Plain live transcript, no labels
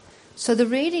So the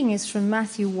reading is from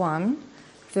Matthew 1,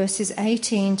 verses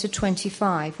 18 to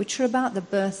 25, which are about the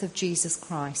birth of Jesus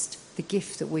Christ, the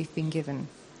gift that we've been given.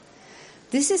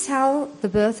 This is how the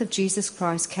birth of Jesus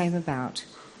Christ came about.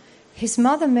 His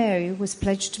mother Mary was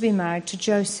pledged to be married to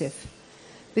Joseph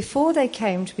before they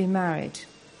came to be married.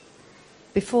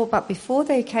 But before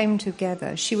they came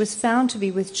together, she was found to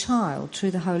be with child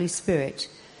through the Holy Spirit.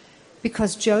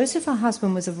 Because Joseph, her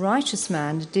husband, was a righteous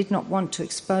man and did not want to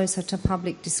expose her to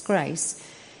public disgrace,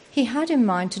 he had in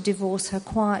mind to divorce her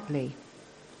quietly.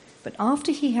 But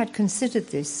after he had considered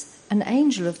this, an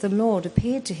angel of the Lord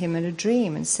appeared to him in a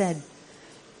dream and said,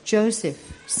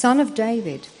 "Joseph, son of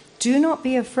David, do not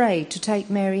be afraid to take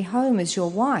Mary home as your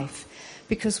wife,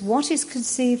 because what is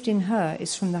conceived in her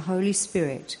is from the Holy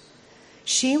Spirit.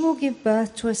 She will give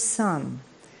birth to a son,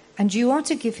 and you are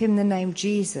to give him the name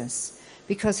Jesus,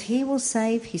 because he will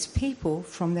save his people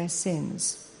from their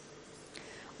sins."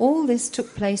 All this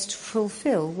took place to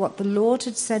fulfill what the Lord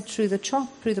had said through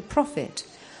the prophet.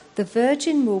 The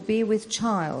virgin will be with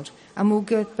child and will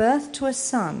give birth to a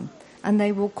son, and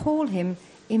they will call him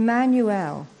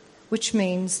Emmanuel, which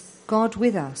means God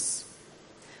with us.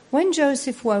 When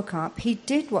Joseph woke up, he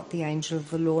did what the angel of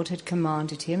the Lord had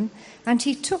commanded him, and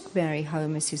he took Mary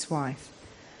home as his wife.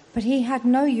 But he had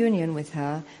no union with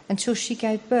her until she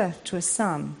gave birth to a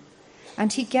son,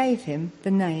 and he gave him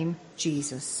the name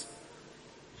Jesus.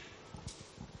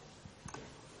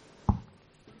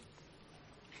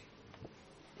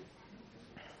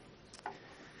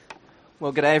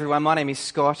 Well, good day, everyone. My name is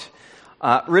Scott.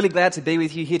 Really glad to be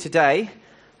with you here today.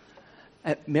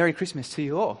 Merry Christmas to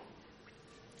you all.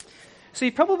 So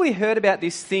you've probably heard about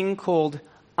this thing called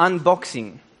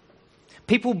unboxing.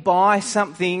 People buy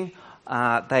something,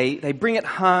 they bring it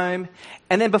home,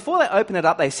 and then before they open it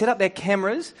up, they set up their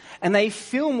cameras and they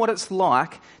film what it's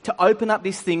like to open up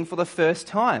this thing for the first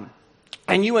time.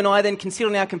 And you and I then can sit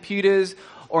on our computers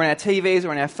or on our TVs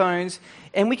or on our phones,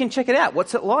 and we can check it out.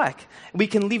 What's it like? We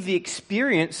can live the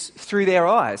experience through their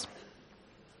eyes.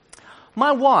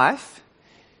 My wife,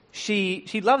 she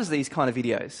loves these kind of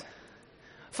videos.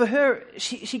 For her,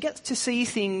 she gets to see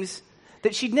things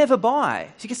that she'd never buy.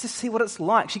 She gets to see what it's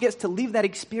like. She gets to live that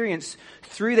experience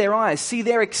through their eyes, see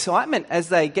their excitement as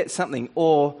they get something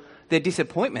or their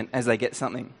disappointment as they get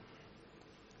something.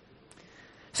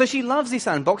 So she loves this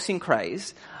unboxing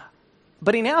craze,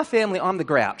 but in our family, I'm the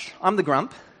grouch. I'm the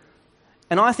grump,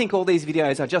 and I think all these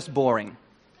videos are just boring.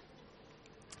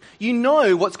 You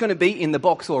know what's going to be in the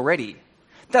box already.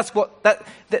 That's what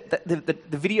the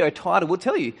video title will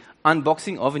tell you,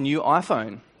 unboxing of a new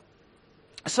iPhone.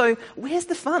 So where's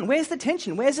the fun? Where's the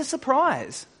tension? Where's the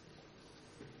surprise?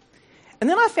 And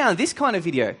then I found this kind of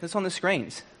video that's on the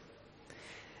screens.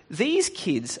 These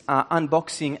kids are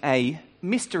unboxing a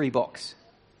mystery box.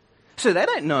 So they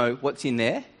don't know what's in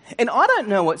there, and I don't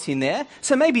know what's in there,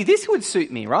 so maybe this would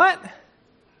suit me, right?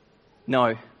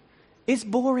 No, it's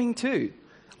boring too.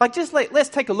 Let's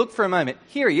take a look for a moment.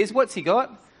 Here he is. What's he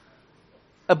got?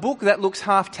 A book that looks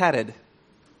half tattered.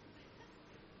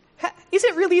 Is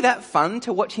it really that fun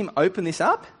to watch him open this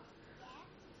up?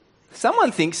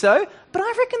 Someone thinks so, but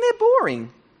I reckon they're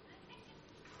boring.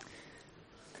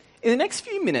 In the next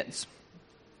few minutes,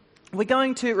 we're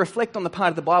going to reflect on the part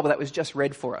of the Bible that was just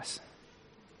read for us.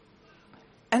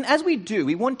 And as we do,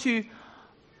 we want to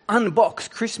unbox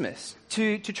Christmas,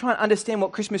 to try and understand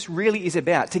what Christmas really is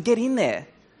about, to get in there,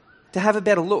 to have a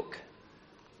better look.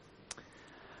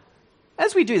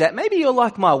 As we do that, maybe you're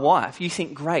like my wife. You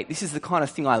think, great, this is the kind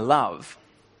of thing I love.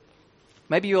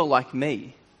 Maybe you're like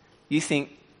me. You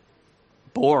think,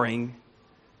 boring.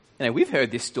 You know, we've heard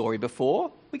this story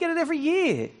before. We get it every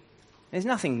year. There's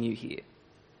nothing new here.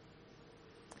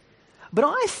 But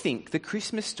I think the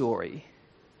Christmas story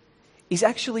is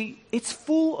actually, it's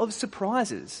full of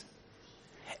surprises.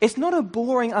 It's not a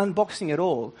boring unboxing at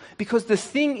all, because the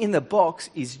thing in the box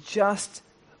is just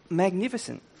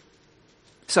magnificent.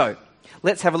 So,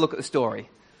 let's have a look at the story.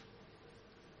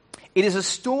 It is a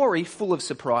story full of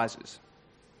surprises.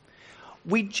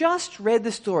 We just read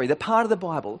the story, the part of the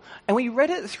Bible, and we read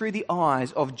it through the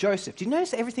eyes of Joseph. Do you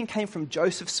notice everything came from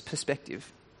Joseph's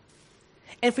perspective?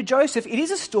 And for Joseph, it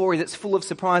is a story that's full of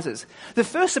surprises. The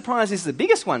first surprise is the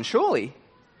biggest one, surely.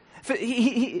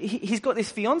 He's got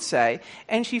this fiancée,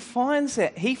 and he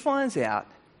finds out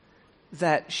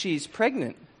that she's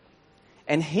pregnant,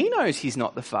 and he knows he's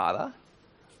not the father.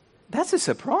 That's a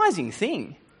surprising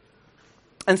thing.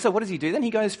 And so what does he do then? He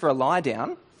goes for a lie down,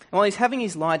 and while he's having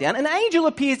his lie down, an angel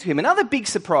appears to him, another big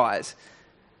surprise.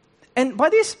 And by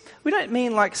this, we don't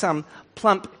mean like some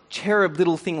plump cherub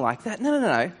little thing like that.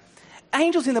 No.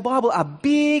 Angels in the Bible are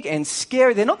big and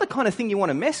scary. They're not the kind of thing you want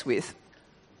to mess with.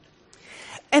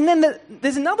 And then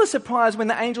there's another surprise when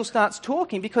the angel starts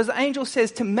talking, because the angel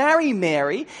says to marry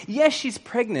Mary. Yes, she's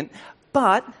pregnant,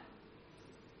 but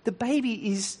the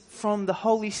baby is from the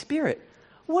Holy Spirit.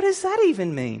 What does that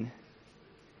even mean?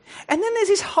 And then there's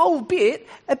this whole bit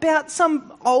about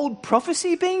some old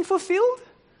prophecy being fulfilled.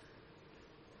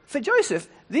 For Joseph,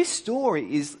 this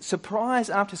story is surprise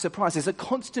after surprise. There's a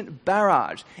constant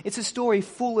barrage. It's a story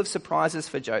full of surprises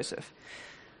for Joseph.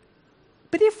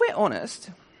 But if we're honest,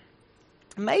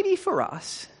 maybe for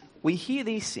us, we hear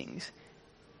these things,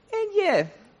 and yeah,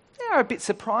 they are a bit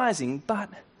surprising, but,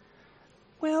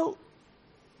 well,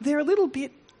 they're a little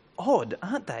bit odd,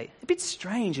 aren't they? A bit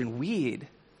strange and weird.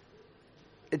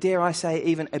 Dare I say,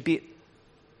 even a bit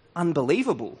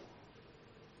unbelievable.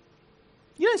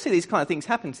 You don't see these kind of things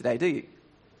happen today, do you?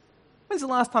 When's the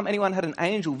last time anyone had an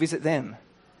angel visit them?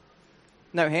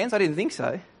 No hands? I didn't think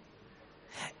so.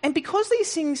 And because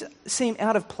these things seem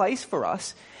out of place for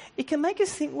us, it can make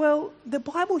us think, well, the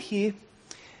Bible here,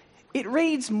 it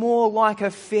reads more like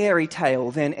a fairy tale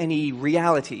than any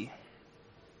reality.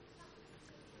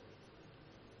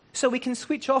 So we can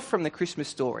switch off from the Christmas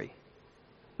story.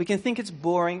 We can think it's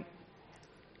boring,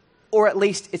 or at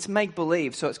least it's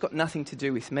make-believe, so it's got nothing to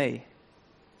do with me.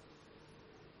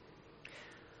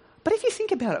 But if you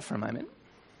think about it for a moment,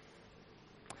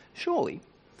 surely,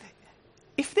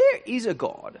 if there is a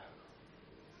God,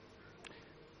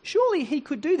 surely he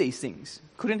could do these things,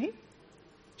 couldn't he?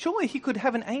 Surely he could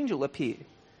have an angel appear.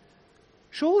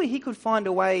 Surely he could find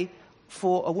a way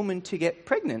for a woman to get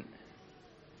pregnant.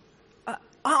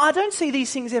 I don't see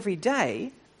these things every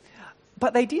day,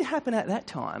 but they did happen at that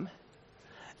time.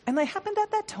 And they happened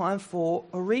at that time for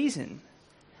a reason.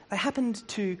 They happened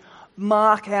to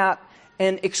mark out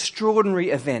an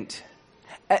extraordinary event,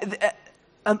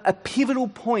 a pivotal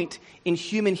point in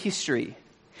human history.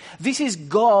 This is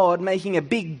God making a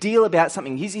big deal about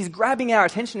something. He's grabbing our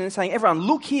attention and saying, everyone,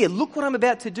 look here, look what I'm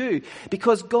about to do,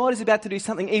 because God is about to do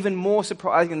something even more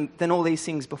surprising than all these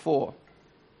things before.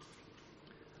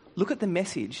 Look at the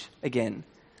message again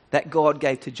that God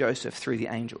gave to Joseph through the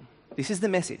angel. This is the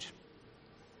message.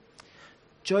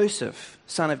 Joseph,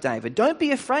 son of David, don't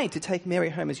be afraid to take Mary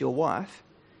home as your wife,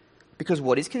 because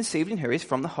what is conceived in her is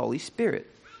from the Holy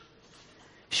Spirit.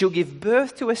 She'll give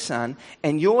birth to a son,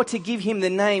 and you're to give him the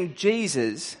name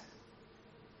Jesus,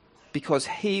 because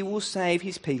he will save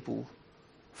his people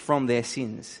from their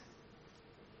sins.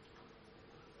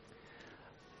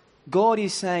 God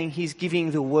is saying he's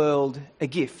giving the world a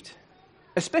gift,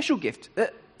 a special gift, a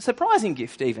surprising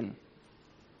gift even.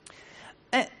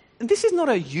 And this is not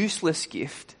a useless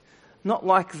gift, not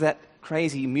like that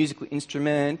crazy musical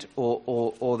instrument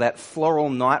or that floral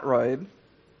night robe.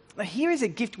 Here is a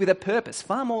gift with a purpose,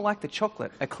 far more like the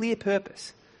chocolate, a clear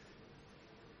purpose.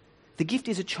 The gift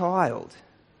is a child,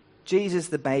 Jesus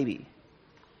the baby.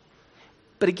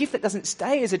 But a gift that doesn't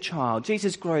stay as a child.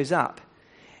 Jesus grows up.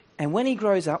 And when he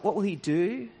grows up, what will he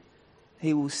do?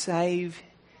 He will save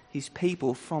his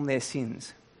people from their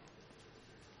sins.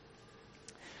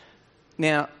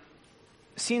 Now,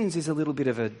 sins is a little bit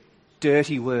of a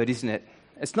dirty word, isn't it?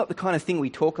 It's not the kind of thing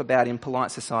we talk about in polite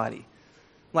society,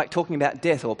 like talking about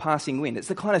death or passing wind. It's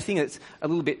the kind of thing that's a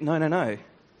little bit no.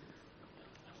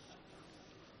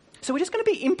 So we're just going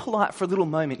to be impolite for a little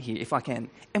moment here, if I can,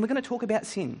 and we're going to talk about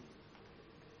sin.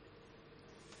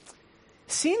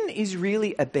 Sin is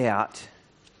really about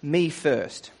me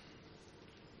first.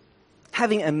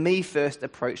 Having a me first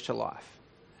approach to life.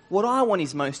 What I want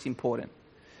is most important.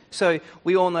 So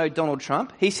we all know Donald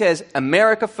Trump. He says,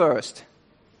 America first.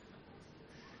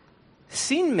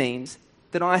 Sin means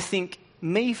that I think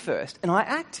me first and I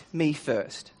act me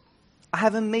first. I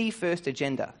have a me first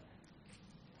agenda.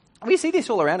 We see this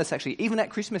all around us actually, even at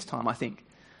Christmas time, I think.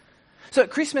 So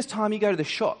at Christmas time, you go to the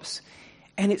shops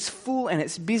and it's full and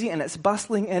it's busy and it's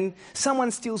bustling and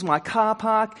someone steals my car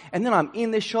park and then I'm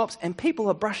in the shops and people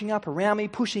are brushing up around me,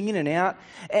 pushing in and out,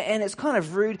 and it's kind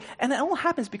of rude. And it all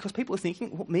happens because people are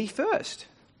thinking, well, me first.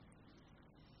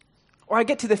 Or I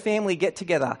get to the family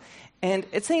get-together and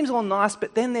it seems all nice,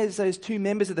 but then there's those two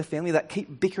members of the family that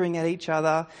keep bickering at each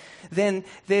other. Then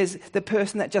there's the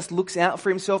person that just looks out for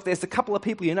himself. There's a couple of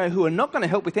people you know who are not going to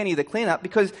help with any of the cleanup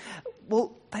because,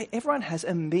 well, everyone has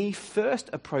a me-first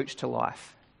approach to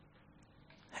life.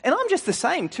 And I'm just the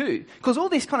same too, because all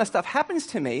this kind of stuff happens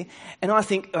to me and I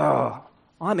think, oh,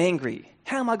 I'm angry.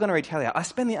 How am I going to retaliate? I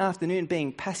spend the afternoon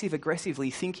being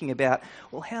passive-aggressively thinking about,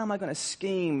 well, how am I going to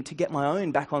scheme to get my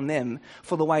own back on them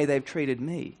for the way they've treated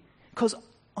me? Because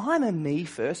I'm a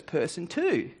me-first person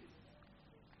too.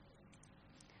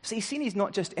 See, sin is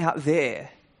not just out there.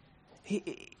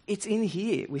 It's in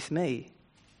here with me.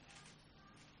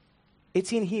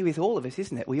 It's in here with all of us,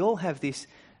 isn't it? We all have this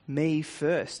me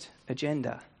first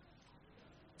agenda.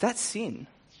 That's sin.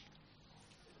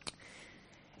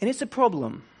 And it's a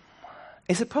problem.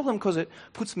 It's a problem because it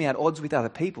puts me at odds with other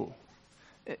people.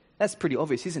 That's pretty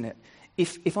obvious, isn't it?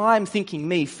 If I'm thinking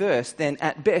me first, then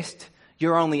at best,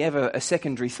 you're only ever a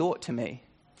secondary thought to me.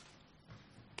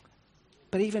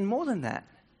 But even more than that,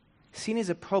 sin is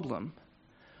a problem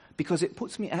because it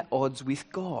puts me at odds with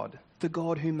God, the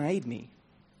God who made me.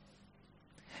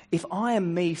 If I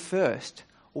am me first,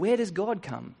 where does God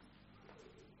come?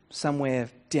 Somewhere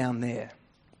down there.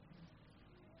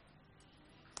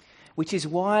 Which is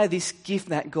why this gift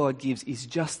that God gives is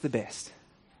just the best.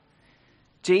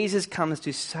 Jesus comes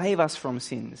to save us from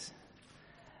sins.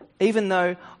 Even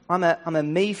though I'm a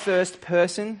me first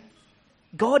person,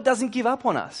 God doesn't give up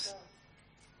on us.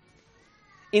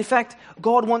 In fact,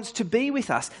 God wants to be with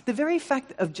us. The very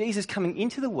fact of Jesus coming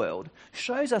into the world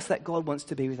shows us that God wants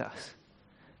to be with us.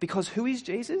 Because who is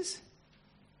Jesus?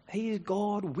 He is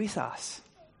God with us.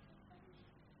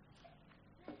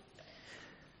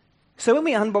 So when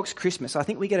we unbox Christmas, I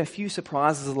think we get a few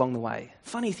surprises along the way.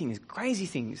 Funny things, crazy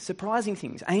things, surprising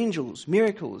things, angels,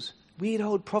 miracles, weird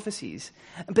old prophecies.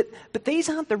 But these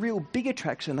aren't the real big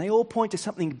attraction. They all point to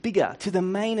something bigger, to the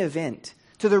main event,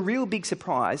 to the real big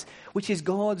surprise, which is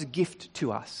God's gift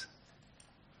to us.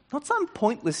 Not some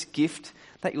pointless gift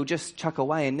that you'll just chuck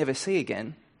away and never see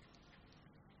again.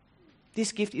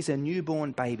 This gift is a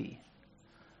newborn baby.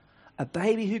 A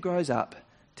baby who grows up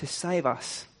to save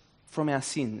us from our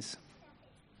sins.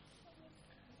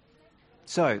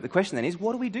 So the question then is,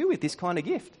 what do we do with this kind of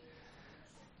gift?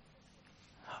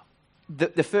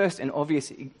 The first and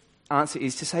obvious answer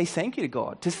is to say thank you to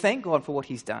God, to thank God for what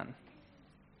he's done.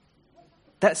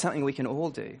 That's something we can all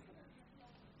do.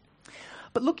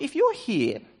 But look, if you're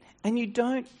here and you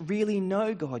don't really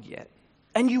know God yet,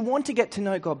 and you want to get to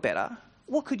know God better,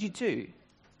 what could you do?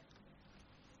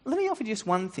 Let me offer you just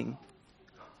one thing.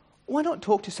 Why not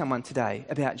talk to someone today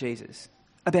about Jesus,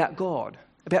 about God,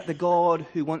 about the God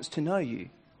who wants to know you?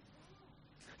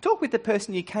 Talk with the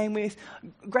person you came with.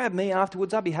 Grab me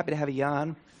afterwards. I'd be happy to have a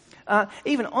yarn.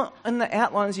 Even on the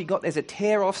outlines you got, there's a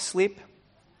tear-off slip.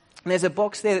 And there's a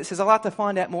box there that says, I'd like to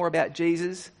find out more about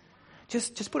Jesus.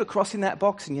 Just put a cross in that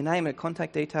box and your name and a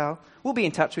contact detail. We'll be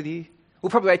in touch with you. We'll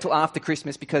probably wait till after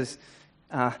Christmas because,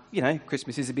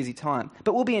 Christmas is a busy time.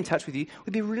 But we'll be in touch with you.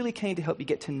 We'd be really keen to help you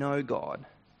get to know God.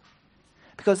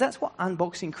 Because that's what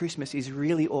unboxing Christmas is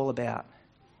really all about.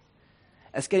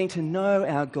 It's getting to know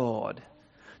our God.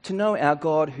 To know our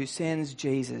God who sends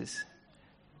Jesus,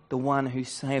 the one who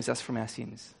saves us from our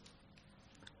sins.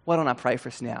 Why don't I pray for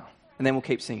us now? And then we'll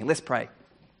keep singing. Let's pray.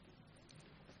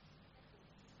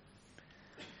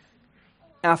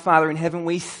 Our Father in heaven,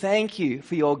 we thank you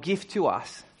for your gift to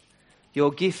us,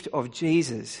 your gift of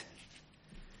Jesus.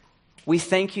 We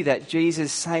thank you that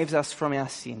Jesus saves us from our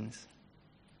sins.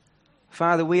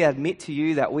 Father, we admit to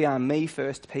you that we are me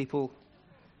first people,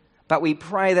 but we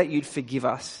pray that you'd forgive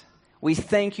us. We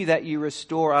thank you that you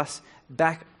restore us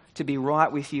back to be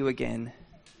right with you again.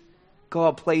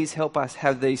 God, please help us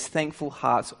have these thankful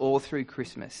hearts all through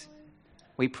Christmas.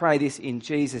 We pray this in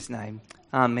Jesus' name.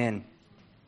 Amen.